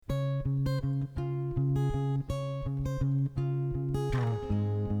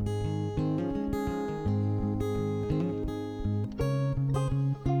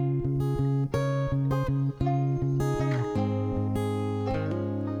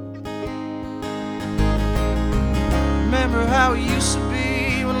how it used to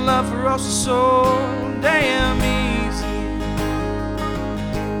be when love for us was so damn easy.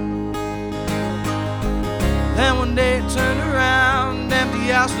 Then one day it turned around, an empty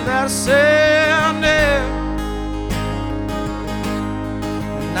house without a sound there.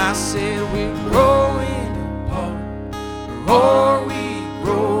 And I said, we're growing apart, or are we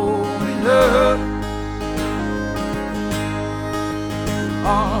growing up?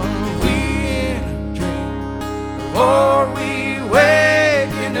 Are we in a dream, or are we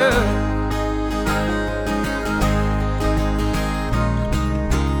waking up?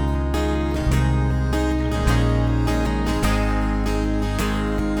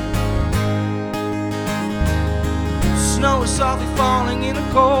 Snow is softly falling in the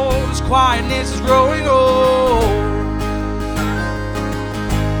cold, as quietness is growing old.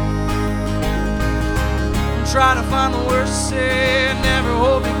 I'm trying to find the words to say, never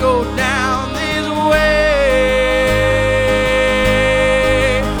hope to go down this way.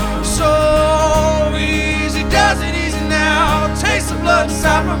 So easy does it, easy now, taste the blood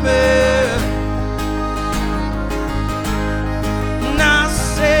inside from me. And I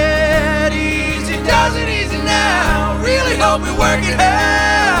said, easy does it, easy now, really hope we work it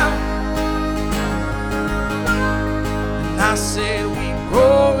out. And I said, we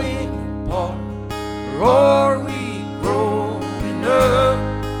growing apart, or are we growing up?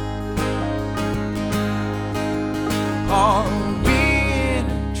 Are we in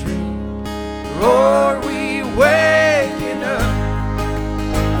a dream, or are we waking up?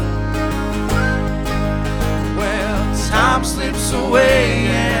 Well, time slips away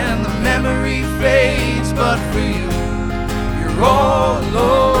and the memory fades, but for you, you're all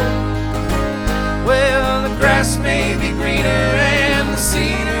alone. Well, the grass may be greener and the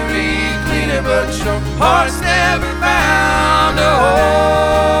scenery cleaner, but your heart's never found a home.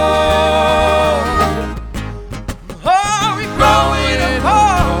 Are we growing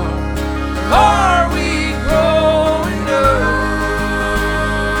apart, or are we growing up?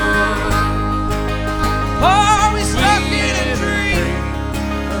 Are we stuck in a dream,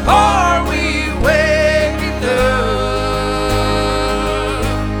 or are we waking up?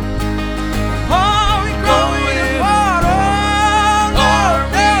 Are we growing apart, or are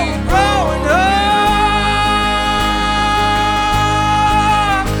we growing up?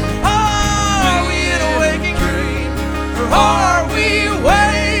 Are we in a waking dream, or are we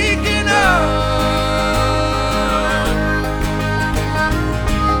waking up?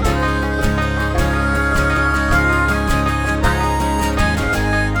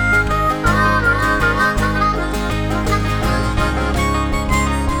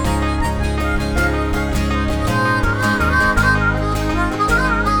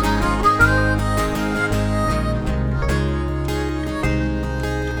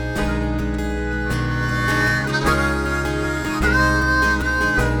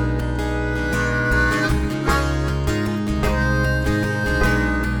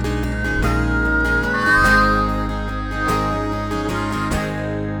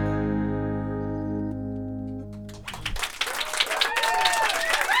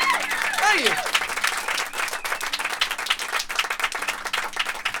 Thank you.